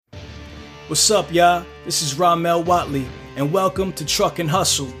What's up, y'all? This is Ramel Watley, and welcome to Truckin'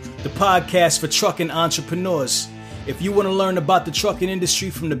 Hustle, the podcast for trucking entrepreneurs. If you want to learn about the trucking industry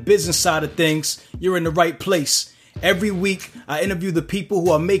from the business side of things, you're in the right place. Every week, I interview the people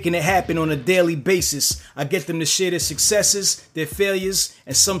who are making it happen on a daily basis. I get them to share their successes, their failures,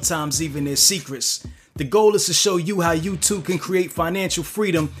 and sometimes even their secrets. The goal is to show you how you too can create financial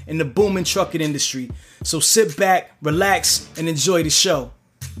freedom in the booming trucking industry. So sit back, relax, and enjoy the show.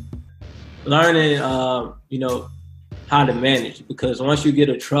 Learning, how to manage, because once you get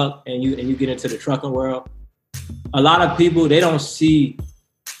a truck and you get into the trucking world, a lot of people, they don't see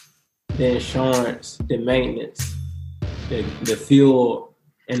the insurance, the maintenance, the fuel,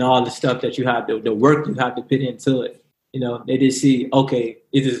 and all the stuff that you have, the work you have to put into it. You know, they just see, okay,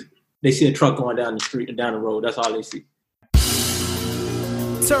 they see a truck going down the street and down the road. That's all they see.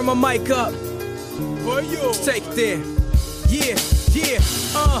 Turn my mic up. Take it there.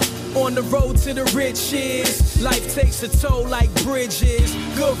 On the road to the riches. Life takes a toll like bridges.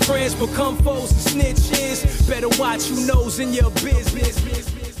 Good friends become foes and snitches. Better watch who knows in your business.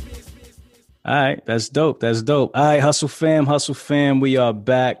 All right, that's dope. All right, Hustle fam, we are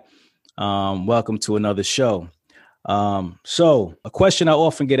back. Welcome to another show. So a question I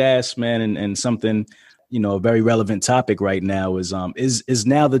often get asked, man, and something, a very relevant topic right now is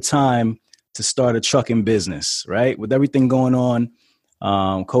now the time to start a trucking business, right? With everything going on,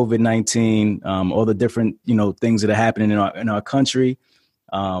 COVID-19, all the different, things that are happening in our country.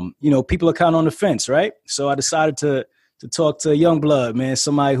 People are kind of on the fence, right? So I decided to talk to a young blood, man,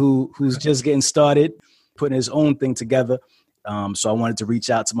 somebody who's just getting started, putting his own thing together. So I wanted to reach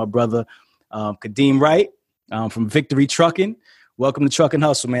out to my brother, Kadeem Wright, from Victory Trucking. Welcome to Truckin'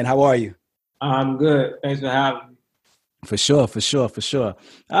 Hustle, man. How are you? I'm good. Thanks for having me. For sure. All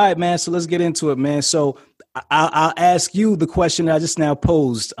right, man. So let's get into it, man. So I'll ask you the question that I just now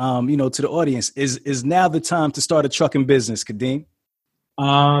posed, to the audience. Is now the time to start a trucking business, Kadeem?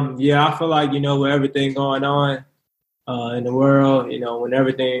 Yeah, I feel like, with everything going on in the world, when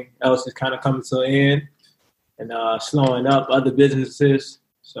everything else is kind of coming to an end and slowing up other businesses.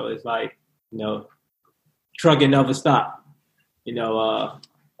 So it's like, trucking never stop.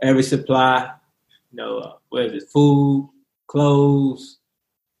 Every supply, whether it's food, clothes,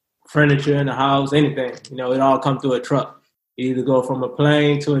 furniture in the house, anything, it all comes through a truck. You either go from a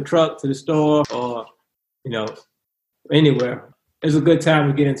plane to a truck to the store or, anywhere. It's a good time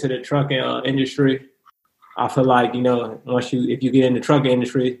to get into the trucking industry. I feel like, if you get in the trucking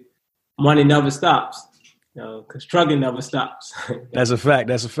industry, money never stops. Because trucking never stops. That's a fact.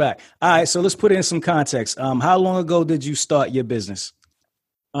 All right, so let's put in some context. How long ago did you start your business?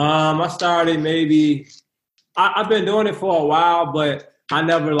 I started I've been doing it for a while, but I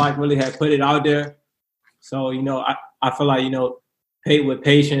never really had put it out there. So, I feel like, paid with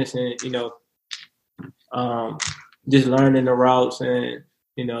patience and, just learning the routes and,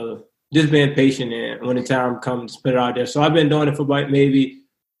 just being patient and when the time comes, put it out there. So I've been doing it for like maybe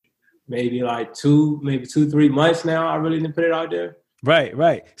 2-3 months now. I really didn't put it out there.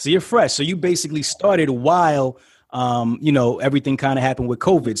 Right. So you're fresh. So you basically started while, everything kind of happened with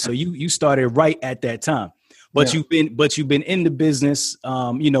COVID. So you started right at that time, but yeah. you've been in the business,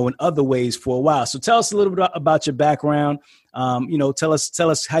 in other ways for a while. So tell us a little bit about your background. Tell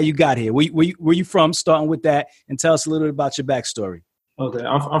us how you got here. Where you from? Starting with that, and tell us a little bit about your backstory. Okay,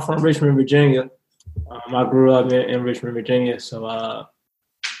 I'm from Richmond, Virginia. I grew up in Richmond, Virginia. So, I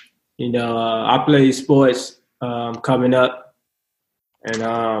played sports coming up,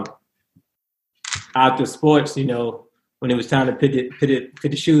 and after sports, when it was time to put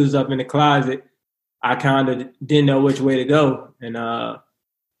the shoes up in the closet, I kind of didn't know which way to go, and I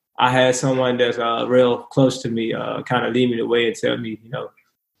had someone that's real close to me kind of lead me the way and tell me,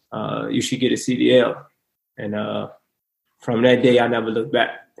 you should get a CDL, and from that day I never looked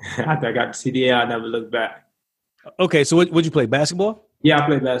back. After I got the CDL, I never looked back. Okay, so would you play basketball? Yeah, I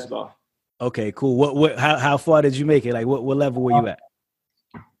played basketball. Okay, cool. How far did you make it? Like, what level were you at?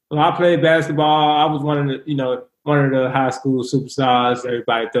 Well, I played basketball. I was one of the high school superstars.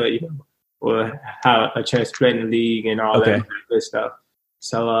 Everybody thought, would have a chance to play in the league and all that good stuff.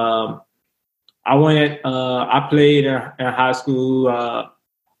 So I went. I played in high school.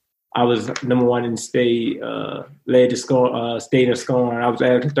 I was number one in the state. Led the state in scoring. I was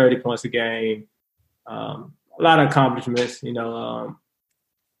averaging 30 points a game. A lot of accomplishments.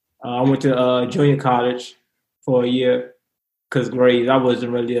 I went to junior college for a year because grades. I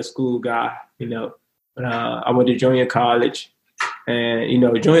wasn't really a school guy, But I went to junior college, and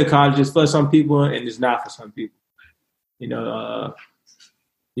junior college is for some people and it's not for some people. You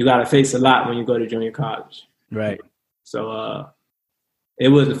got to face a lot when you go to junior college. Right. So it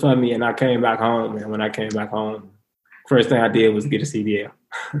wasn't for me, and I came back home. And when I came back home, first thing I did was get a CDL.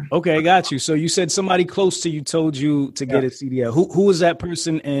 Okay, got you. So you said somebody close to you told you to get a CDL. Who was that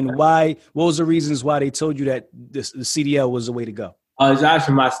person, and why? What was the reasons why they told you that the CDL was the way to go? It was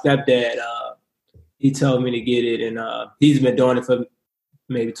actually my stepdad. He told me to get it, and he's been doing it for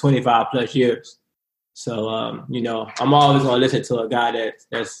maybe 25 plus years. So I'm always gonna listen to a guy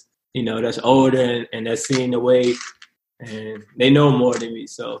that's older and that's seen the way, and they know more than me.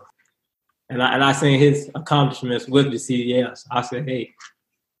 So, and I seen his accomplishments with the CDL. So I said, hey.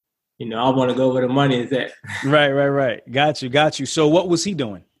 I want to go where the money is at. Right. Got you. So what was he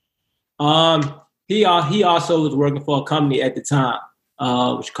doing? He also was working for a company at the time,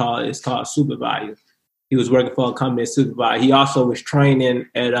 it's called Supervisor. He was working for a company at Supervisor. He also was training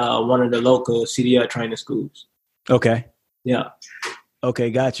at one of the local CDL training schools. Okay. Yeah. Okay,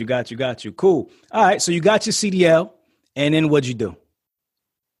 got you. Cool. All right, so you got your CDL, and then what'd you do?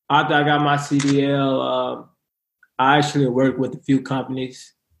 After I got my CDL, I actually worked with a few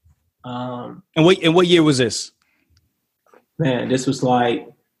companies. And what year was this? Man, this was like,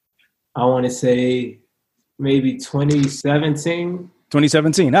 I want to say maybe 2017.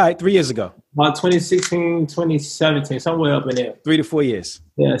 2017. All right, 3 years ago. About 2016, 2017, somewhere up in there. 3 to 4 years.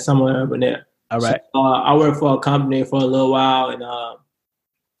 Yeah, somewhere up in there. All right. So, I worked for a company for a little while, and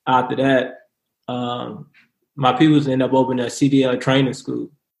after that, my peoples ended up opening a CDL training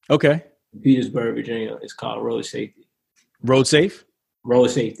school. Okay. In Petersburg, Virginia. It's called Road Safety. Road Safe? Road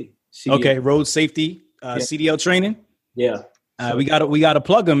Safety. CDL. Okay, Road Safety, yeah. CDL training. Yeah. So, we got to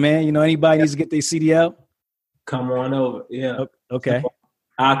plug them, man. Anybody needs to get their CDL. Come on over. Yeah. Okay. So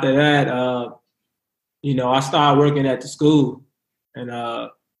after that, I started working at the school, and I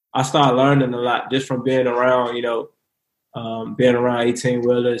started learning a lot just from being around, being around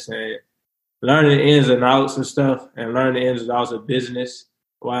 18-wheelers and learning the ins and outs and stuff, and learning the ins and outs of business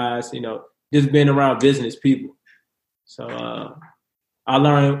wise, just being around business people. So I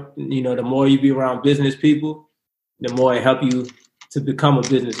learned, the more you be around business people, the more it help you to become a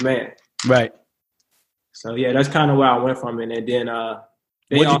businessman. Right. So yeah, that's kind of where I went from it. And then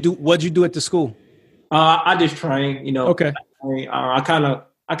what'd you do at the school? I just trained, Okay. I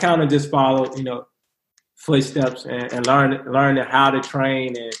kind of just followed, footsteps and learning how to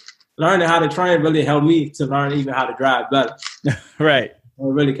train, and learning how to train really helped me to learn even how to drive better. Right. It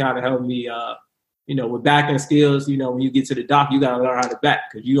really kind of helped me, with backing skills. When you get to the dock, you got to learn how to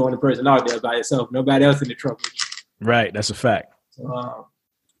back, because you're the only person out there by yourself. Nobody else in the truck with you. Right. That's a fact. So,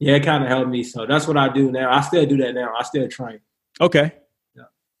 yeah, it kind of helped me. So that's what I do now. I still do that now. I still train. Okay. Yeah.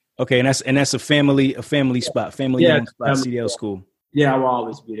 Okay, and that's a family spot, family-owned spot, CDL school. Yeah, I will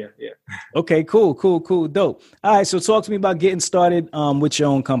always be there. Yeah. Okay, cool, dope. All right, so talk to me about getting started with your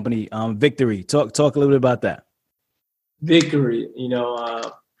own company, Victory. Talk a little bit about that. Victory,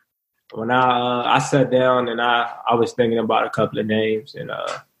 when I sat down and I was thinking about a couple of names, and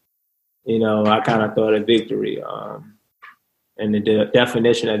I kind of thought of Victory. And the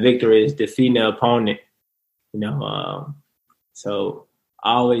definition of victory is defeating the opponent. So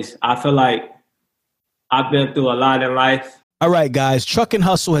I feel like I've been through a lot in life. All right, guys, Truck and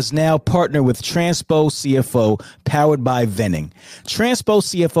Hustle has now partnered with Transpo CFO, powered by Venning. Transpo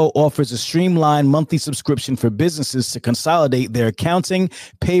CFO offers a streamlined monthly subscription for businesses to consolidate their accounting,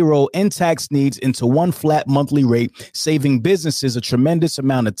 payroll, and tax needs into one flat monthly rate, saving businesses a tremendous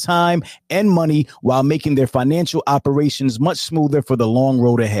amount of time and money while making their financial operations much smoother for the long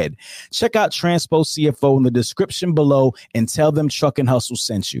road ahead. Check out Transpo CFO in the description below and tell them Truck and Hustle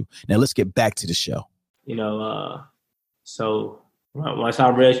sent you. Now let's get back to the show. So once I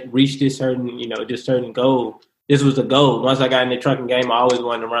reached this certain goal, this was the goal. Once I got in the trucking game, I always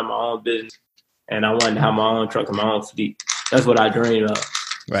wanted to run my own business, and I wanted to have my own truck and my own fleet. That's what I dreamed of.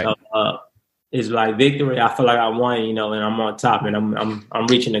 Right. So, it's like victory. I feel like I won, and I'm on top, and I'm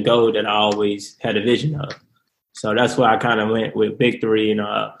reaching the goal that I always had a vision of. So that's why I kind of went with victory. And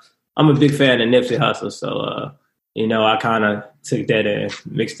I'm a big fan of Nipsey Hussle, so I kind of took that and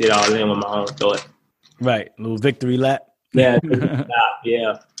mixed it all in with my own thought. Right, a little victory lap. Yeah.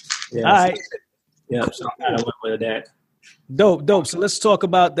 Yeah. All right. Yeah, so I kind of went with that. Dope. So let's talk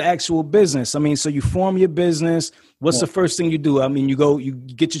about the actual business. I mean, so you form your business. What's the first thing you do? I mean, you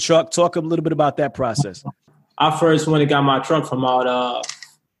get your truck. Talk a little bit about that process. I first went and got my truck from out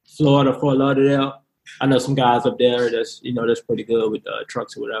Florida, Fort Lauderdale. I know some guys up there that's pretty good with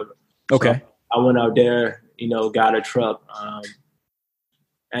trucks or whatever. Okay. So I went out there, got a truck.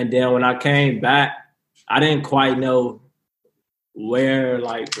 And then when I came back, I didn't quite know where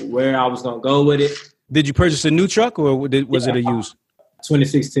I was going to go with it. Did you purchase a new truck, or was it a used?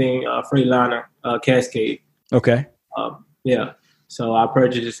 2016 Freightliner Cascade. Okay. Yeah. So I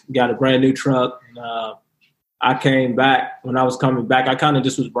got a brand new truck, and I came back. When I was coming back, I kind of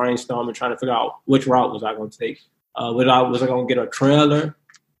just was brainstorming, trying to figure out which route was I going to take. Was I going to get a trailer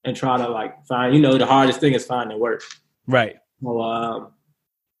and try to like find, the hardest thing is finding work. Right. So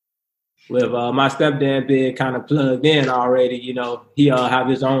with my stepdad being kind of plugged in already, he have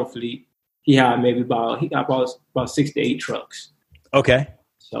his own fleet. He got about 6 to 8 trucks. Okay.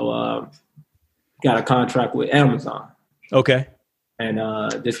 So got a contract with Amazon. Okay. And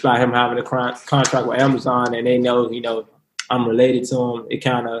despite him having a contract with Amazon, and they know, I'm related to him, they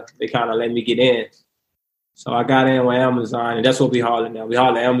kind of let me get in. So I got in with Amazon, and that's what we haul now. We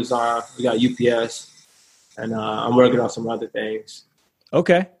haul Amazon. We got UPS, and I'm working on some other things.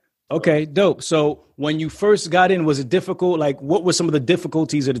 Okay, dope. So when you first got in, was it difficult? Like, what were some of the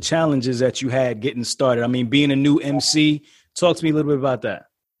difficulties or the challenges that you had getting started? I mean, being a new MC, talk to me a little bit about that.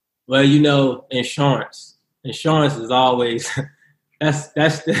 Well, insurance. Insurance is always that's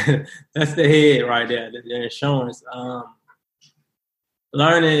the head right there. The insurance.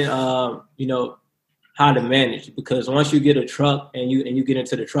 Learning, how to manage, because once you get a truck and you get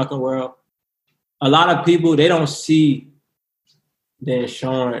into the trucking world, a lot of people, they don't see the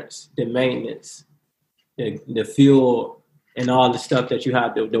insurance, the maintenance, the fuel, and all the stuff that you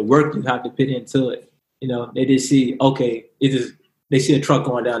have, the work you have to put into it. They just see, okay, they see a truck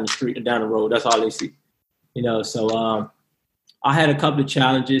going down the street or down the road. That's all they see. So I had a couple of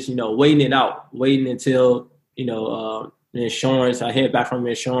challenges, waiting until, the insurance, I heard back from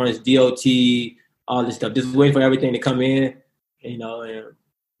insurance, DOT, all this stuff, just waiting for everything to come in, and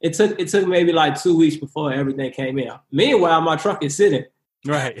it took maybe like 2 weeks before everything came in. Meanwhile, my truck is sitting.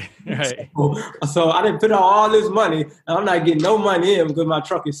 Right. So I didn't put out all this money, and I'm not getting no money in because my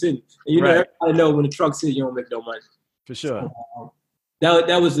truck is sitting. And everybody know when the truck's sitting, you don't make no money. For sure. So,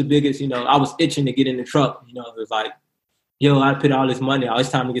 that was the biggest, I was itching to get in the truck. It was like, I put all this money out. It's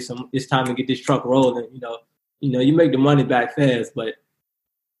time to get this truck rolling. You make the money back fast, but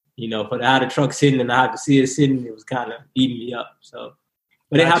for the how the truck sitting and I had to see it sitting, it was kind of eating me up. So,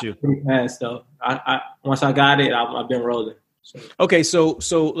 but it happened pretty fast though. I once I got it, I've been rolling. So. Okay, so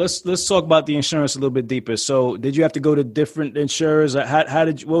let's talk about the insurance a little bit deeper. So, did you have to go to different insurers?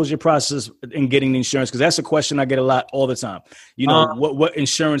 What was your process in getting the insurance? Because that's a question I get a lot all the time. What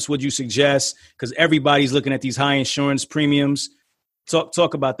insurance would you suggest? Because everybody's looking at these high insurance premiums.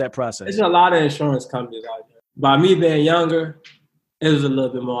 Talk about that process. There's a lot of insurance companies out there. By me being younger, it was a little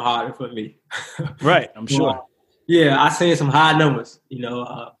bit more harder for me. Right, I'm sure. Yeah, I seen some high numbers.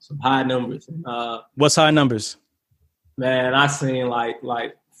 Some high numbers. What's high numbers? Man, I seen like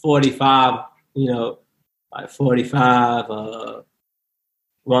 45, like 45.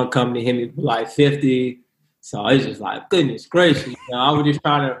 One company hit me for like 50. So it's just like, goodness gracious. I was just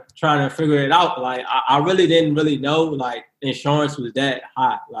trying to figure it out. Like I really didn't really know like insurance was that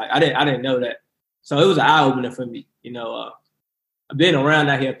high. Like I didn't know that. So it was an eye opener for me. I've been around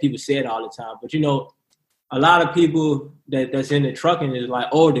out here, people say it all the time, but a lot of people that's in the trucking is like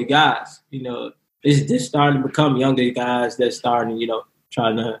older guys. It's just starting to become younger guys that's starting,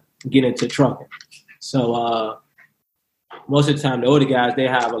 trying to get into trucking. So most of the time, the older guys,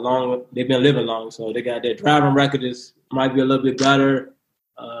 they've been living long, so they got their driving record might be a little bit better.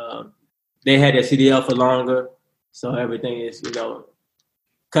 They had their CDL for longer, so everything is,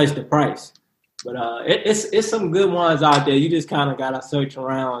 cuts the price. But it's some good ones out there. You just kind of gotta search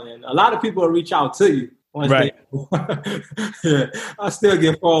around, and a lot of people will reach out to you. Right. Yeah, I still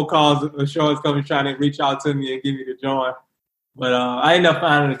get phone calls of insurance companies trying to reach out to me and give me the joint. But I ended up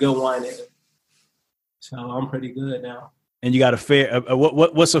finding a good one, so I'm pretty good now. And you got a fair.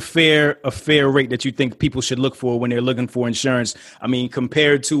 What's a fair rate that you think people should look for when they're looking for insurance? I mean,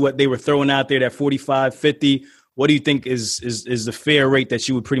 compared to what they were throwing out there, that 45, 50. What do you think is the fair rate that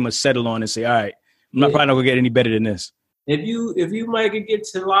you would pretty much settle on and say, all right, I'm probably not gonna get any better than this? If you make it get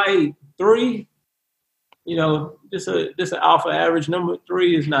to like 3. Just an alpha average number.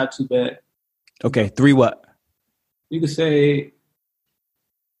 3 is not too bad. Okay, 3 what? You could say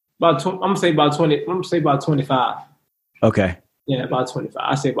about. I'm gonna say about 20. I'm gonna say about 25. Okay. Yeah, about 25.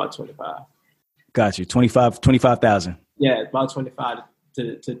 I say about 25. Got you. 25,000. Yeah, about 25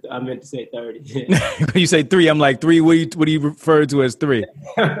 to I meant to say 30. When you say 3, I'm like 3. What do you refer to as 3?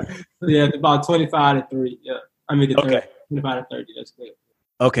 Yeah, about 25 to 3. Yeah, I mean, okay. 25 to 30. That's good.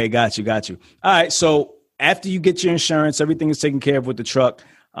 Okay, got you. All right, so after you get your insurance, everything is taken care of with the truck.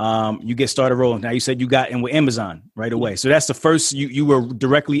 You get started rolling. Now you said you got in with Amazon right away. So that's the first you were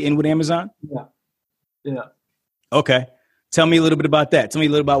directly in with Amazon? Yeah. Okay. Tell me a little bit about that. Tell me a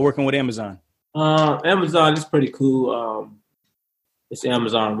little about working with Amazon. Amazon is pretty cool. It's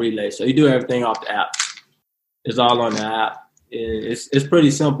Amazon Relay. So you do everything off the app. It's all on the app. It's pretty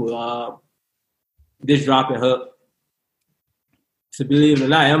simple. Just drop and hook. So believe it or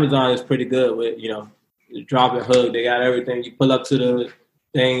not, Amazon is pretty good with, drop and hook. They got everything. You pull up to the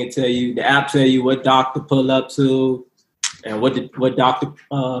thing and the app tell you what dock to pull up to and what dock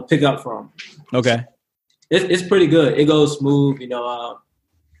to pick up from. Okay. It's pretty good. It goes smooth.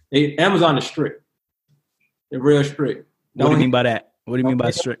 Amazon is strict. They're real strict. What do you mean by that? What do you mean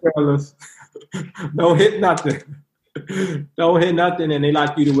by strict? Don't hit nothing. Don't hit nothing. And they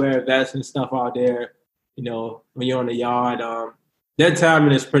like you to wear vests and stuff out there, when you're on the yard. Their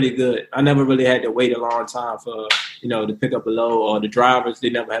timing is pretty good. I never really had to wait a long time for, to pick up a load, or the drivers, they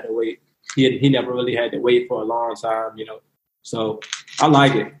never had to wait. He never really had to wait for a long time, So I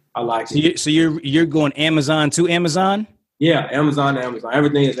like it. So you're going Amazon to Amazon? Yeah, Amazon to Amazon.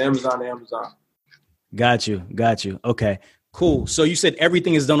 Everything is Amazon to Amazon. Got you. Okay, cool. So you said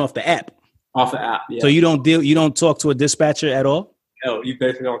everything is done off the app? Off the app, yeah. So you don't talk to a dispatcher at all? No, you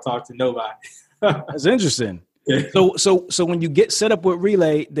basically don't talk to nobody. That's interesting. Yeah. So when you get set up with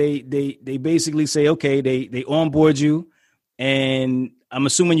Relay, they basically say, okay, they onboard you, and I'm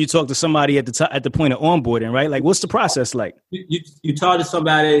assuming you talk to somebody at the point of onboarding, right? Like, what's the process like? You talk to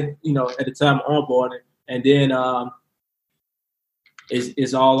somebody, at the time of onboarding, and then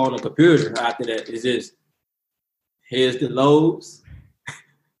it's all on the computer. After that, it's just here's the loads,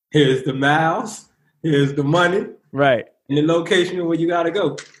 here's the miles, here's the money, right, and the location where you gotta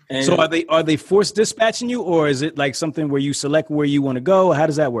go. And so are they forced dispatching you, or is it like something where you select where you want to go? How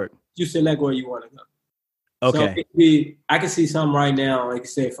does that work? You select where you want to go. Okay. So I can see something right now, like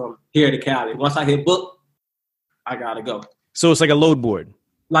say from here to Cali. Once I hit book, I gotta go. So it's like a load board.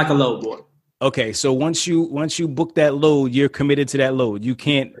 Like a load board. Okay, so once you book that load, you're committed to that load. You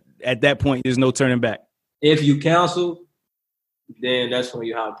can't, at that point, there's no turning back. If you cancel, then that's when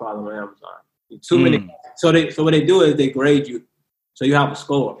you have a problem with Amazon. Too many. So what they do is they grade you, so you have a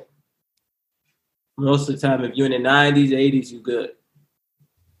score. Most of the time, if you're in the 90s, 80s, you're good.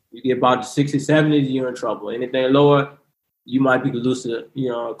 You get about the 60s, 70s, you're in trouble. Anything lower, you might be close to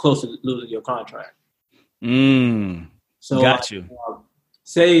losing your contract. So got you.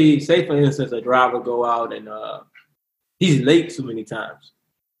 Say for instance, a driver go out and he's late too many times.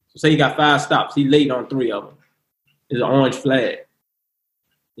 So say he got 5 stops, he's late on 3 of them. It's an orange flag.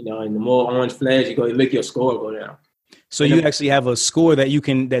 And the more orange flags you go, it make your score go down. So you actually have a score that you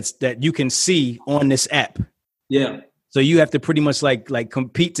can see on this app. Yeah. So you have to pretty much like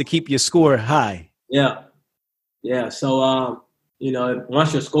compete to keep your score high. Yeah. Yeah. So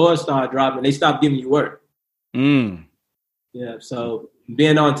once your scores start dropping, they stop giving you work. Yeah. So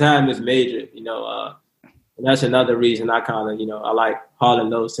being on time is major, and that's another reason I kind of, I like hauling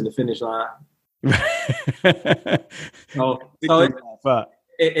those to the finish line. so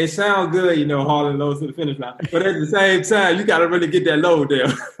it sounds good, hauling loads to the finish line. But at the same time, you got to really get that load there.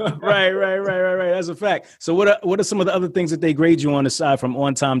 Right. That's a fact. So what are some of the other things that they grade you on aside from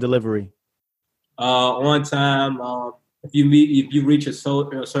on-time delivery? On time, if you reach a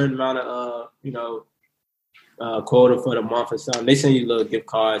certain amount of, quota for the month or something, they send you little gift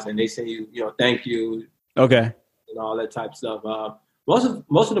cards and they send you, thank you. Okay. And all that type of stuff. Most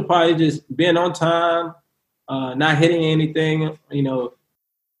of the part is just being on time, not hitting anything,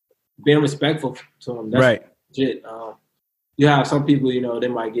 being respectful to them. That's right. Legit. You have some people, they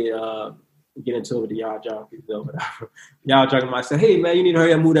might get into it with the yard jockeys or whatever. Yard jockey might say, "Hey man, you need to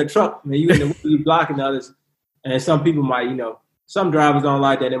hurry up and move that truck, man. You in the you blocking others." And some people might, some drivers don't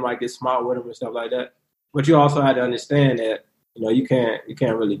like that. They might get smart with them and stuff like that. But you also have to understand that, you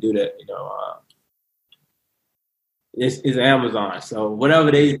can't really do that. It's Amazon, so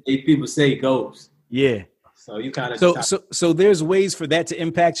whatever they people say goes. Yeah. So you kind of so there's ways for that to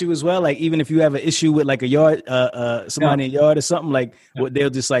impact you as well. Like even if you have an issue with like a yard, somebody in a yard or something, like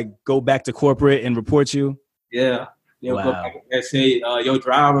they'll just like go back to corporate and report you. Yeah, they'll go back and say your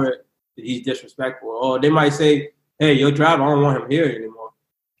driver, he's disrespectful, or they might say, hey, your driver, I don't want him here anymore.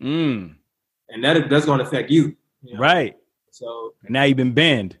 And that's going to affect you. Right. So now you've been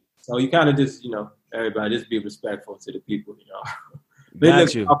banned. So you kind of just everybody just be respectful to the people.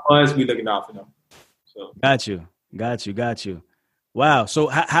 Got you. Out for us, we looking out for them. So. Got you. Wow. So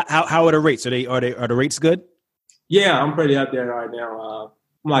how are the rates? Are the rates good? Yeah, I'm pretty up there right now.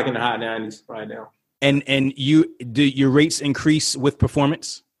 I'm like in the high 90s right now. And do your rates increase with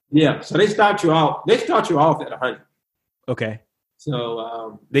performance? Yeah. So they start you off at 100. Okay.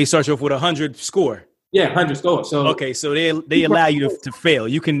 So they start you off with 100 score. Yeah, 100 score. So okay, so they allow you to fail.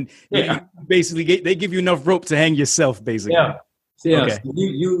 You can you basically they give you enough rope to hang yourself, basically. Yeah. Yeah. Okay. So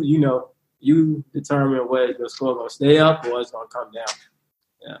you determine whether your score gonna stay up or it's gonna come down.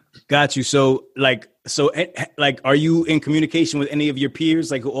 Yeah. Got you. So are you in communication with any of your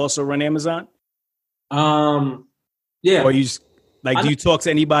peers, like who also run Amazon? Yeah. Or you just, do you talk to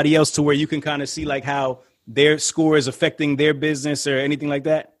anybody else to where you can kind of see like how their score is affecting their business or anything like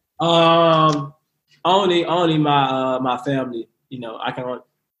that? Only my family. I can.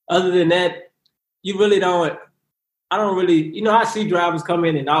 Other than that, you really don't. I don't really, I see drivers come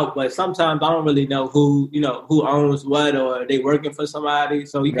in and out, but sometimes I don't really know who owns what, or they working for somebody.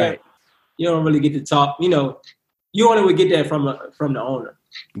 So you can't, you don't really get to talk. You only would get that from the owner.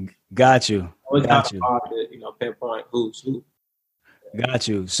 Got you. It's hard to, pinpoint who's who. Got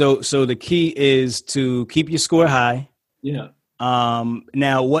you. So the key is to keep your score high. Yeah. Now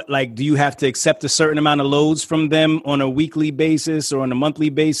do you have to accept a certain amount of loads from them on a weekly basis or on a monthly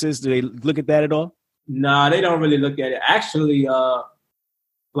basis? Do they look at that at all? Nah, they don't really look at it. Actually,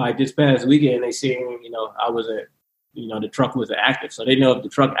 this past weekend, they seen, I wasn't, the truck wasn't active. So they know if the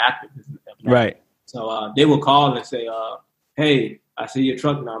truck active. Right. So they will call and say, hey, I see your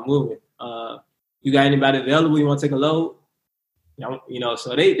truck now moving. You got anybody available? You want to take a load? So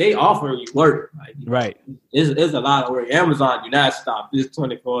they offer you work. Right. It's a lot of work. Amazon do not stop. It's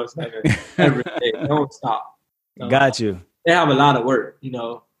 24/7 every day. Don't stop. So, got you. They have a lot of work.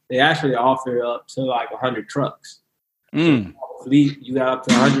 They actually offer up to 100 trucks. So fleet, you got up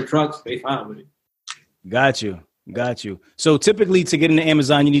to 100 trucks, they fine with it. Got you. So typically to get into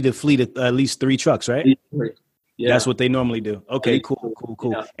Amazon, you need a fleet of at least 3 trucks, right? 3. Yeah. That's what they normally do. Okay, cool.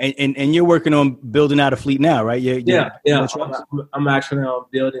 Yeah. And you're working on building out a fleet now, right? Yeah. I'm actually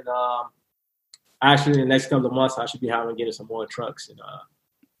building. Actually, in the next couple of months, I should be getting some more trucks. And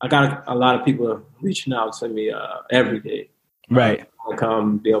I got a lot of people reaching out to me every day. Right.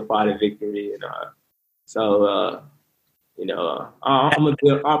 Come be a part of Victory, and I'm gonna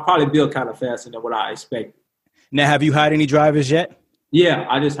build. I'll probably build kind of faster than what I expected. Now, have you hired any drivers yet? Yeah,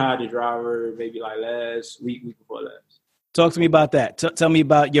 I just hired a driver maybe last week before last. Talk to me about that. Tell me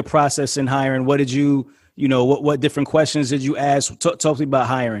about your process in hiring. What did you, what different questions did you ask? Talk to me about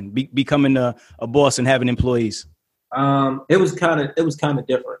hiring, becoming a boss and having employees. It was kind of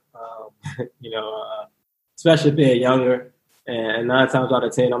different. Especially being younger. And 9 times out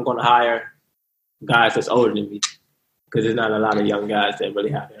of 10, I'm going to hire guys that's older than me because there's not a lot of young guys that really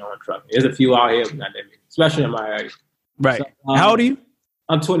have their own truck. There's a few out here, but not that many, especially in my area. Right. So, how old are you?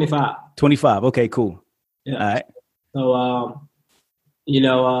 I'm 25. 25. Okay, cool. Yeah. All right. So,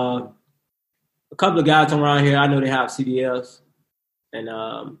 a couple of guys around here, I know they have CDLs. And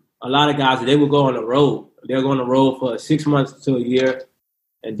a lot of guys, they will go on the road. They'll go on the road for 6 months to a year,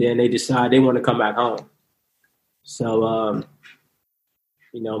 and then they decide they want to come back home. So,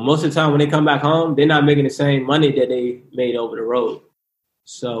 most of the time when they come back home, they're not making the same money that they made over the road.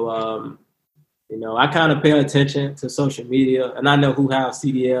 So, I kind of pay attention to social media, and I know who has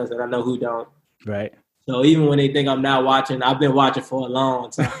CDLs and I know who don't. Right. So even when they think I'm not watching, I've been watching for a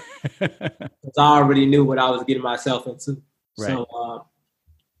long time. Because I already knew what I was getting myself into. Right. So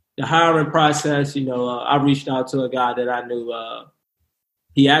the hiring process, I reached out to a guy that I knew.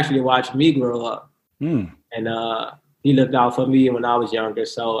 He actually watched me grow up. And he looked out for me when I was younger.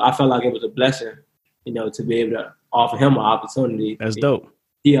 So I felt like it was a blessing, to be able to offer him an opportunity. That's dope.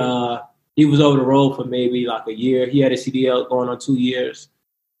 He was over the road for maybe a year. He had a CDL going on 2 years.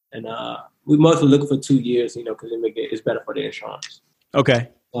 And we mostly looking for 2 years, because it's better for the insurance. Okay.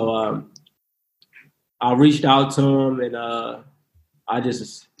 So I reached out to him, and I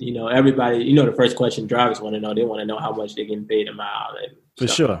just, everybody, the first question drivers want to know. They want to know how much they're getting paid a mile. And for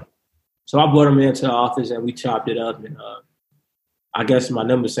stuff. Sure. So I brought him into the office and we chopped it up, and I guess my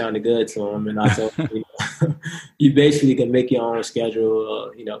number sounded good to him. And I told him, you basically can make your own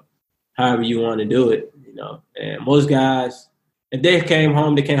schedule, however you want to do it, And most guys, if they came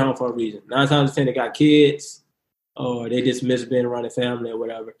home for a reason. 9 times out of 10, they got kids or they just miss being around the family or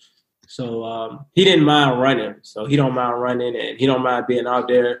whatever. So he didn't mind running. So he don't mind running and he don't mind being out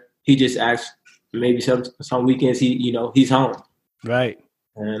there. He just asked maybe some weekends he's home. Right.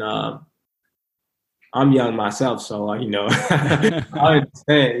 And I'm young myself, so I understand,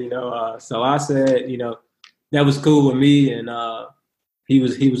 So I said, that was cool with me, and he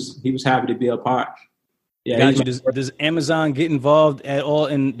was happy to be a part. Yeah. Got you. Does Amazon get involved at all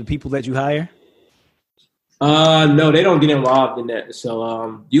in the people that you hire? No, they don't get involved in that.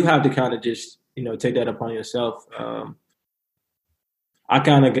 So you have to kind of just take that upon yourself. I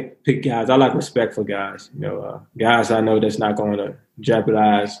kind of pick guys. I like respectful guys. Guys I know that's not going to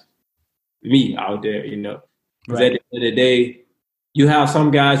jeopardize me out there, Because right. At the end of the day, you have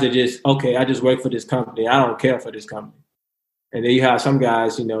some guys that just, okay, I just work for this company. I don't care for this company. And then you have some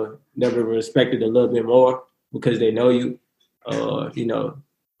guys, never respected a little bit more because they know you,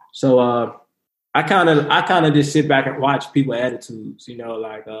 So I kind of just sit back and watch people's attitudes. You know,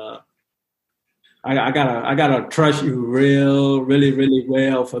 like I gotta trust you really, really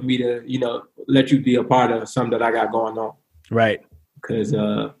well for me to, you know, let you be a part of something that I got going on. Right. Because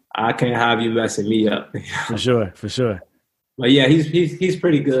I can't have you messing me up. For sure. But yeah, he's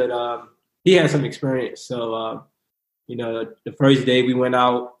pretty good. He has some experience. So you know, the first day we went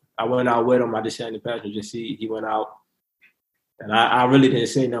out, I went out with him. I just sat in the passenger seat. He went out. And I really didn't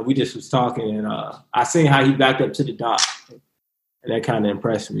say nothing. We just was talking, and I seen how he backed up to the dock, and that kind of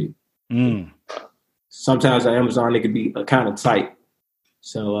impressed me. Sometimes on Amazon it could be kind of tight,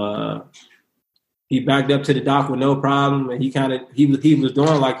 so he backed up to the dock with no problem, and he was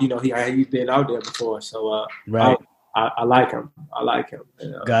doing like, you know, he'd been out there before. So right, I like him. I like him.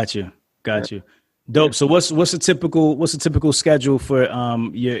 Got you. Dope. So what's a typical schedule for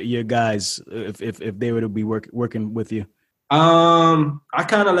your guys if they were to be working with you? I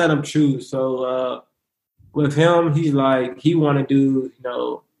kind of let him choose. So with him, he's like, he want to do, you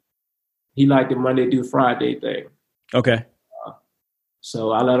know, he like the Monday through Friday thing. Okay.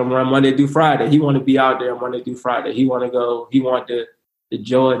 So I let him run Monday through Friday. He want to be out there Monday through Friday. He want to go. He want the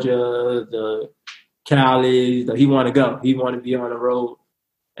Georgia, the Cali. He want to go. He want to be on the road,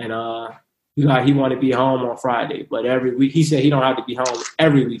 and he want to be home on Friday. But every week, he said he don't have to be home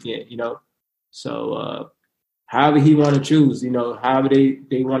every weekend. You know, so. However he want to choose, you know, however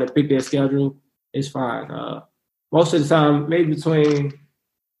they want to pick their schedule, it's fine. Most of the time, maybe between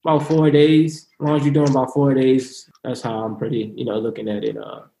about 4 days. As long as you're doing about 4 days, that's how I'm pretty, you know, looking at it.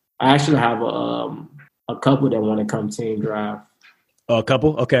 I actually have a couple that want to come team drive. A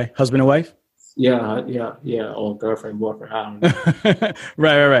couple? Okay. Husband and wife? Yeah. Or girlfriend, boyfriend. I don't know.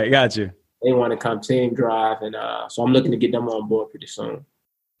 Right. Got you. They want to come team drive, and so I'm looking to get them on board pretty soon.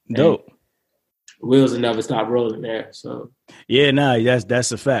 Dope. And wheels will never stop rolling there. So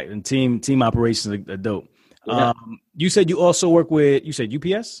that's a fact. And team operations are dope. Yeah. You said you also work with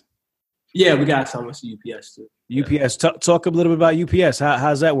UPS? Yeah, we got some with UPS too. UPS. Talk a little bit about UPS.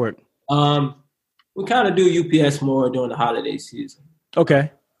 How's that work? We kind of do UPS more during the holiday season.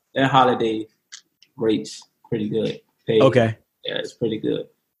 Okay. That holiday rates pretty good. Paid. Okay. Yeah, it's pretty good.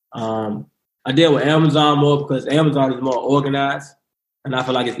 I deal with Amazon more because Amazon is more organized, and I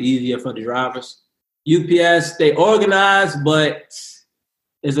feel like it's easier for the drivers. UPS, they organize, but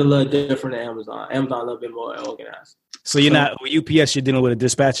it's a little different than Amazon. Amazon a little bit more organized. So you're not with UPS. You're dealing with a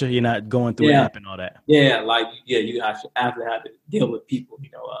dispatcher. You're not going through an app and all that. Yeah, you actually have to deal with people.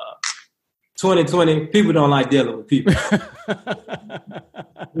 You know, 2020 people don't like dealing with people.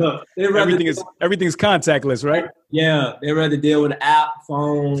 Look, everything's contactless, right? Yeah, they rather deal with an app,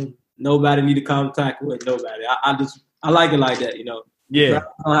 phone. Nobody need to contact with nobody. I like it like that. You know. Yeah.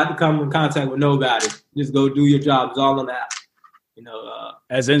 I don't have to come in contact with nobody. Just go do your job. It's all on the app. You know.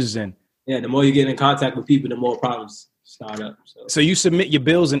 That's interesting. Yeah, the more you get in contact with people, the more problems start up. So you submit your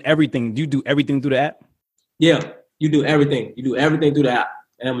bills and everything. Do you do everything through the app? Yeah, you do everything. You do everything through the app.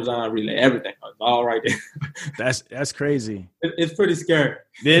 Amazon Relay, everything. It's all right there. That's crazy. It's pretty scary.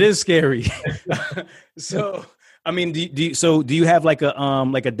 It is scary. So, I mean, do you have like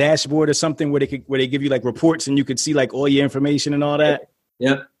a dashboard or something where they give you like reports and you could see like all your information and all that?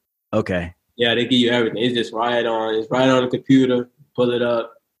 Yep. Okay. Yeah, they give you everything. It's just right on. It's right on the computer. Pull it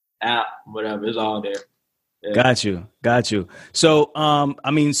up, app, whatever. It's all there. Yeah. Got you. So,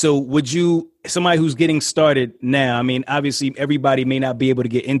 so would you, somebody who's getting started now, I mean, obviously everybody may not be able to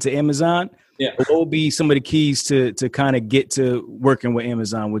get into Amazon. Yeah. What would be some of the keys to kind of get to working with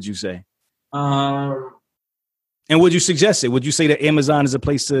Amazon, would you say? And would you suggest it? Would you say that Amazon is a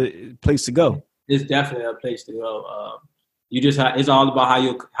place to go? It's definitely a place to go. You just it's all about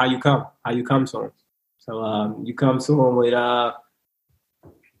how you come to them. So you come to them with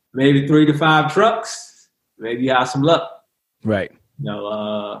maybe 3 to 5 trucks. Maybe you have some luck. Right. You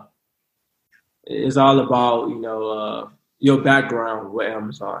know, it's all about, your background with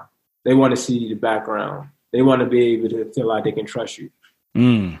Amazon. They want to see the background. They want to be able to feel like they can trust you.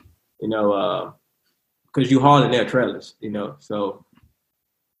 You know, because you hauling their trailers, you know. So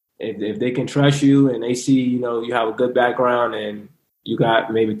if they can trust you and they see, you have a good background and you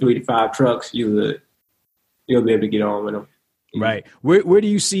got maybe 3 to 5 trucks, you'll be able to get on with them. Right. Where do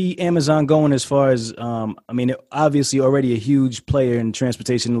you see Amazon going as far as, obviously already a huge player in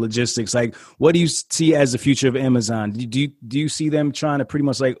transportation and logistics. Like, what do you see as the future of Amazon? Do you see them trying to pretty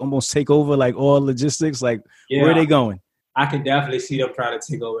much like almost take over like all logistics? Like, where are they going? I can definitely see them trying to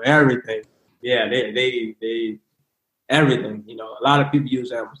take over everything. Yeah, they everything. You know, a lot of people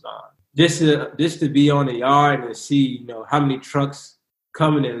use Amazon. Just to be on the yard and see, how many trucks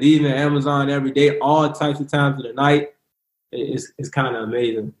coming and leaving Amazon every day, all types of times of the night. it's kind of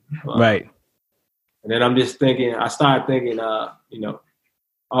amazing. Right. And then I started thinking,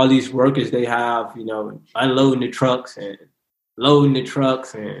 all these workers they have, unloading the trucks and loading the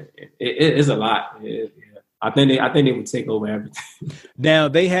trucks, and it's a lot. I think they would take over everything. Now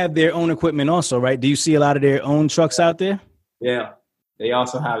they have their own equipment also, right? Do you see a lot of their own trucks out there? Yeah, they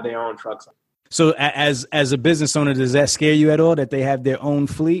also have their own trucks. So as a business owner, does that scare you at all that they have their own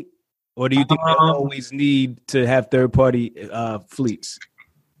fleet? Or do you think they always need to have third-party fleets?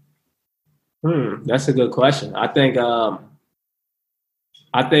 That's a good question. I think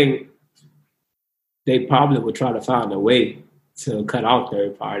they probably would try to find a way to cut out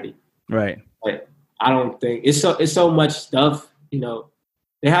third party. Right. But I don't think it's so much stuff.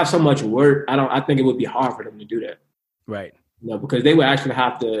 They have so much work. I think it would be hard for them to do that. Right. Because they would actually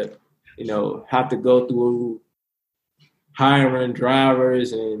have to go through hiring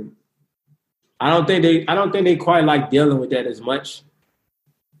drivers, and I don't think they quite like dealing with that as much.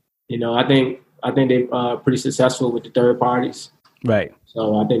 I think they're pretty successful with the third parties. Right.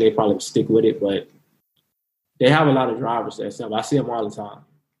 So I think they probably stick with it, but they have a lot of drivers there. So I see them all the time.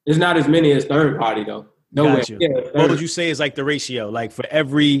 There's not as many as third party though. Nowhere. Yeah, what would you say is like the ratio? Like for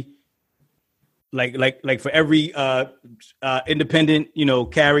every, for every independent,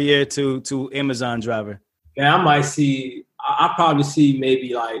 carrier to Amazon driver. Yeah, I probably see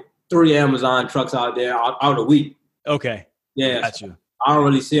maybe like 3 Amazon trucks out there out a week. Okay. Yeah. Got you. I don't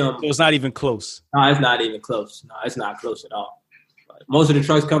really see them. So it's not even close. No, it's not even close. No, it's not close at all. But most of the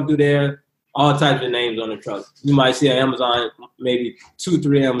trucks come through there, all types of names on the truck. You might see an Amazon, maybe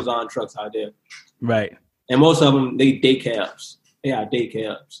 2-3 Amazon trucks out there. Right. And most of them, they day cabs. They are day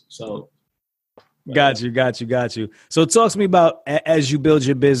cabs. So. Got you. So talk to me about, as you build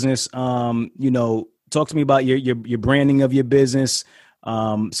your business, talk to me about your branding of your business,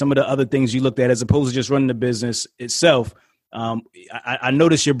 some of the other things you looked at as opposed to just running the business itself. I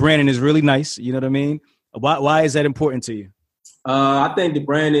noticed your branding is really nice. You know what I mean? Why is that important to you? I think the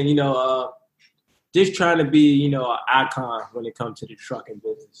branding, just trying to be, an icon when it comes to the trucking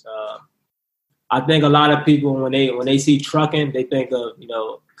business. I think a lot of people, when they see trucking, they think of,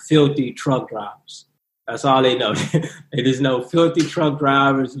 filthy truck drivers. That's all they know. They just know filthy truck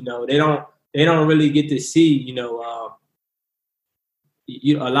drivers. They don't really get to see, a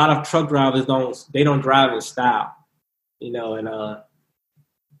lot of truck drivers don't drive in style. And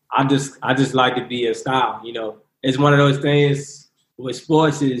I just like to be in style. It's one of those things with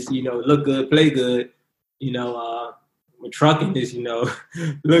sports is, look good, play good. With trucking is,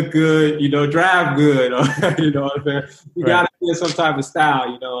 look good, drive good. Or, what I'm saying? You got to be in some type of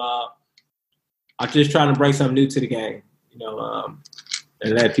style. I'm just trying to bring something new to the game.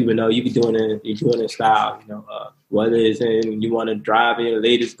 And let people know you're doing it in style. Whether it's you want to drive in the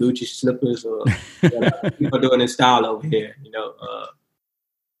latest Gucci slippers or people doing it in style over here.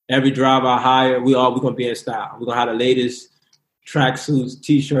 Every driver I hire, we're gonna be in style. We're gonna have the latest tracksuits,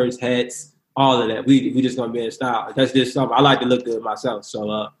 t-shirts, hats, all of that. We just gonna be in style. That's just something I like to look good myself.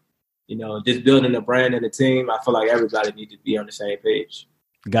 So just building a brand and a team, I feel like everybody needs to be on the same page.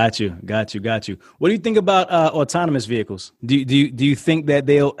 Got you. What do you think about autonomous vehicles? Do you think that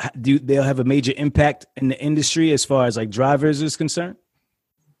they'll have a major impact in the industry as far as like drivers is concerned?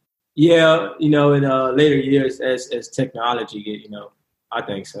 Yeah, in later years as technology get, I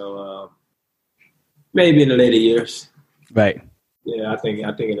think so. Maybe in the later years. Right. Yeah, I think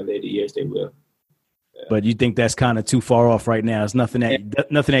in the later years they will. Yeah. But you think that's kind of too far off right now? It's nothing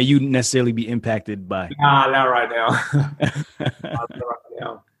that you necessarily be impacted by. Nah, not right now.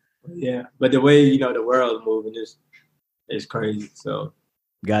 Yeah, but the way the world's moving is crazy. So,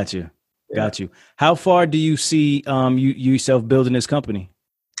 got you. How far do you see you yourself building this company?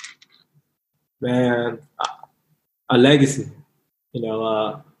 Man, a legacy.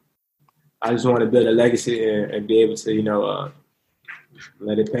 I just want to build a legacy and be able to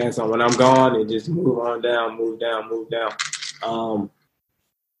let it pass on when I'm gone and just move on down, move down.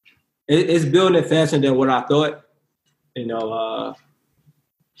 It's building faster than what I thought.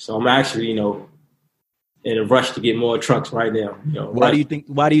 So I'm actually, in a rush to get more trucks right now. Why do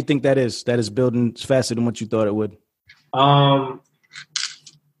you think that is? That is building faster than what you thought it would? I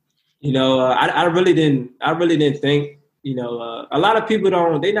really didn't think. A lot of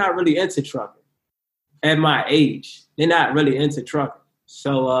people they're not really into trucking. At my age, they're not really into trucking.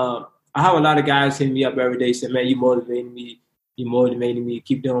 So I have a lot of guys hitting me up every day saying, "Man, you motivating me.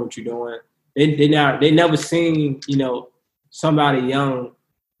 Keep doing what you're doing." They never seen somebody young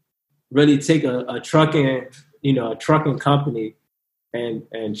really take a trucking company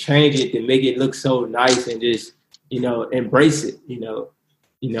and change it to make it look so nice and just embrace it.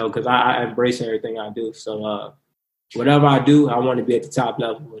 Because I embrace everything I do. So whatever I do, I want to be at the top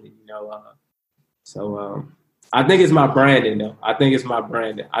level with it, you know. So I think it's my branding, though. I think it's my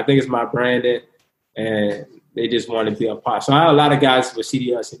branding, and they just want to be a part. So I have a lot of guys with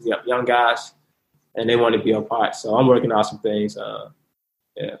CDS, young guys, and they want to be a part. So I'm working on some things.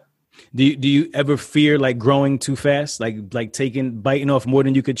 Yeah. Do you ever fear like growing too fast, like biting off more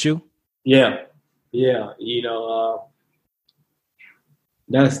than you could chew? Yeah. You know,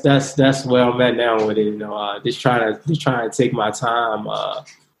 that's where I'm at now with it. You know, just trying to take my time.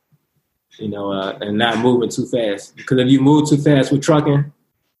 You know, and not moving too fast. Because if you move too fast with trucking,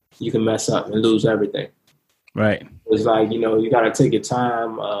 you can mess up and lose everything. Right. It's like, you know, you got to take your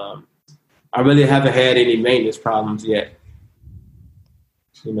time. I really haven't had any maintenance problems yet.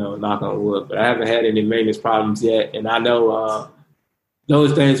 You know, knock on wood, but I haven't had any maintenance problems yet. And I know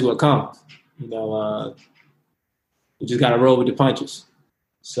those things will come. You know, you just got to roll with the punches.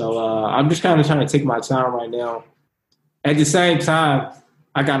 So I'm just kind of trying to take my time right now. At the same time,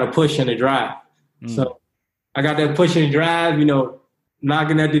 I got to push and a drive. So I got that push and drive, you know,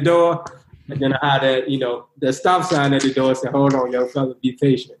 knocking at the door. And then I had that, you know, the stop sign at the door said, hold on, young fella, be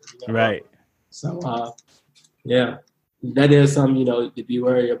patient. You know? Right. So, yeah, that is something, you know, to be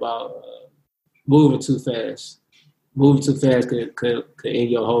worried about. Moving too fast. Moving too fast could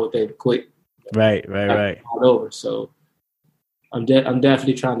end your whole thing quick. Right. All over. So I'm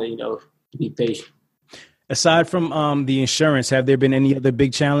definitely trying to, you know, be patient. Aside from the insurance, have there been any other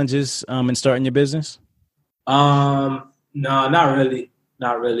big challenges in starting your business? No, not really.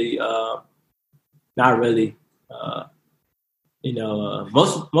 You know,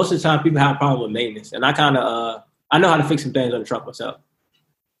 most of the time people have a problem with maintenance, and I kind of I know how to fix some things on the truck myself.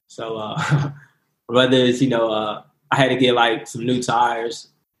 So whether it's, you know, I had to get like some new tires,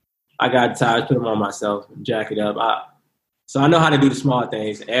 I got tires, put them on myself, and jack it up. So I know how to do the small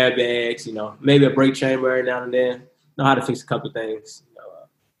things, airbags, you know, maybe a brake chamber every now and then. Know how to fix a couple of things. You know,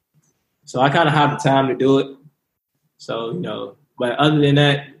 so I kind of have the time to do it. So, you know, but other than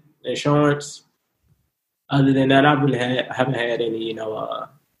that, insurance. Other than that, I haven't had any, you know,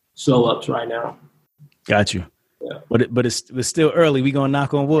 slow ups right now. Got you. Yeah. But it's still early. We gonna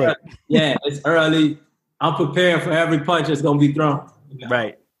knock on wood. Yeah, it's early. I'm prepared for every punch that's gonna be thrown. You know?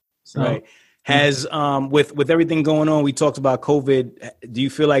 Right. So, right. Has with everything going on, we talked about COVID. Do you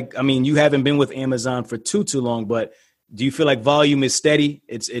feel like, I mean, you haven't been with Amazon for too long, but do you feel like volume is steady?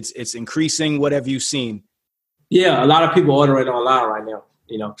 It's increasing. What have you seen? Yeah, a lot of people ordering online right now.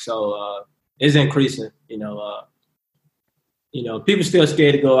 You know, so it's increasing. You know, people still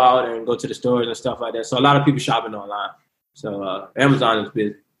scared to go out and go to the stores and stuff like that. So a lot of people shopping online. So Amazon is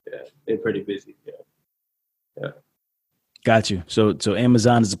busy. Yeah, they're pretty busy. Yeah. Got you. So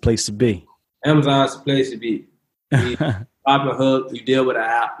Amazon is a place to be. Amazon's the place to be. You pop a hook, you deal with an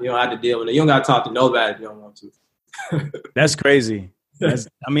app. You don't have to deal with it. You don't got to talk to nobody if you don't want to. That's crazy. It's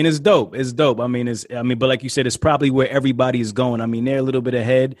dope. It's dope. But like you said, it's probably where everybody is going. I mean, they're a little bit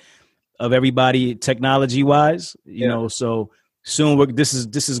ahead of everybody technology wise, you know, so soon this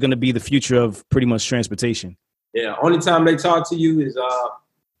is going to be the future of pretty much transportation. Yeah. Only time they talk to you is,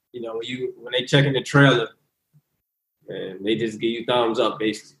 you know, when they check in the trailer and they just give you thumbs up,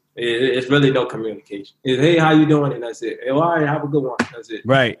 basically. It's really no communication. It's, hey, how you doing? And that's it. Hey, all right, have a good one. That's it.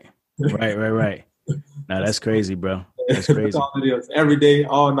 Right. Now that's crazy, bro. That's crazy. That's all it is. Every day,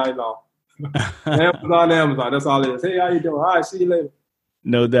 all night long. Amazon. That's all it is. Hey, how you doing? All right, see you later.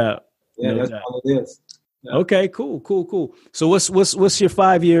 No doubt. Yeah, that's all it is. Yeah. Okay, cool. So what's your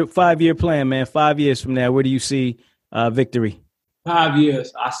 5-year plan, man? 5 years from now, where do you see Victory? 5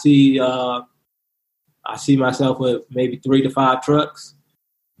 years. I see myself with maybe 3 to 5 trucks.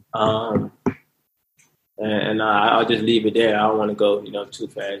 And I'll just leave it there. I don't want to go, you know, too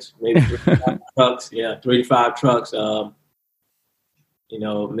fast. Maybe 3 to 5 trucks. Yeah, 3 to 5 trucks. You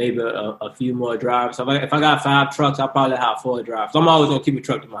know, maybe a few more drivers. So if I got 5 trucks, I'll probably have 4 drivers. I'm always gonna keep a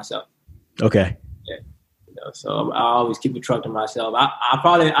truck to myself. Okay. Yeah. You know, so I always keep a truck to myself.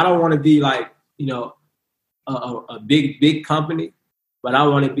 I don't want to be like, you know, a big company, but I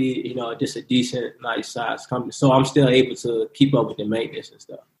want to be, you know, just a decent, nice size company. So I'm still able to keep up with the maintenance and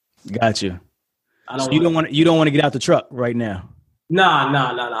stuff. Got you. You don't want to get out the truck right now. No. I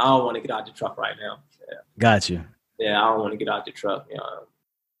don't want to get out the truck right now. Yeah. Got you. Yeah, I don't want to get out the truck. You know.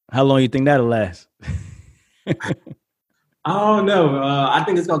 How long you think that'll last? I don't know. I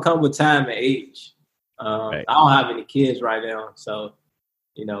think it's gonna come with time and age. Right. I don't have any kids right now, so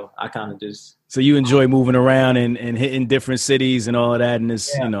you know, I kind of just. So you enjoy moving around and hitting different cities and all of that, and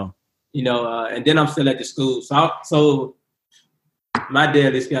it's and then I'm still at the school. So my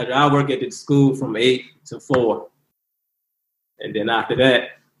daily schedule, I work at the school from 8 to 4, and then after that,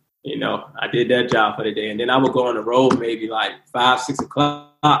 You know, I did that job for the day, and then I would go on the road maybe like 5, 6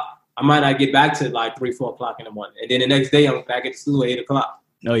 o'clock. I might not get back to like 3, 4 o'clock in the morning, and then the next day I'm back at school at 8 o'clock.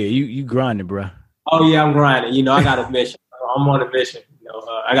 Oh yeah, you grinding, bro. Oh yeah, I'm grinding. You know, I got a mission. I'm on a mission. You know,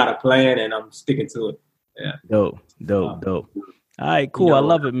 I got a plan, and I'm sticking to it. Yeah. Dope. All right, cool. I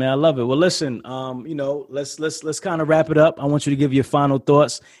love it, man. I love it. Well, listen, you know, let's kind of wrap it up. I want you to give your final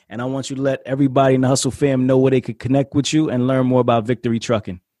thoughts, and I want you to let everybody in the Hustle fam know where they could connect with you and learn more about Victory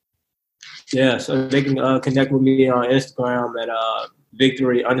Trucking. Yeah, so they can connect with me on Instagram at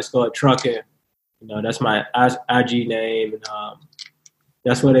Victory_Trucking. You know, that's my IG name, and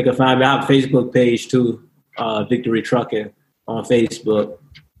that's where they can find me. I have a Facebook page too, Victory Trucking on Facebook,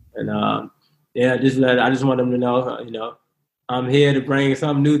 and yeah, I just want them to know, you know, I'm here to bring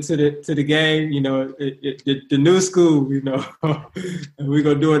something new to the game. You know, the new school. You know, and we're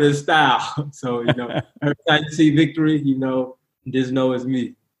gonna do it in style. So you know, every time you see Victory, you know, just know it's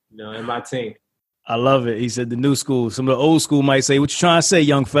me. You know, and my team. I love it. He said the new school. Some of the old school might say, "What you trying to say,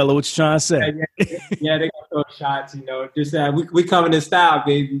 young fella? What you trying to say?" Yeah, they gonna throw shots. You know, just we coming in style,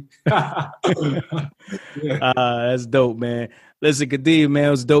 baby. That's dope, man. Listen, Kadeem, man,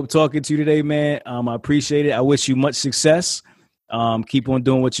 it was dope talking to you today, man. I appreciate it. I wish you much success. Keep on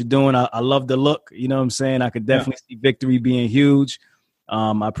doing what you're doing. I love the look. You know what I'm saying? I could definitely see Victory being huge.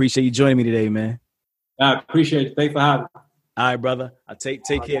 I appreciate you joining me today, man. I appreciate it. Thanks for having me. All right, brother. Take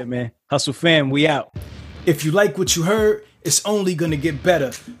care, man. Hustle fam, we out. If you like what you heard, it's only going to get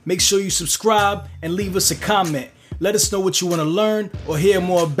better. Make sure you subscribe and leave us a comment. Let us know what you want to learn or hear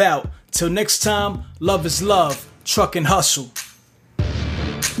more about. Till next time, love is love. Truck and hustle.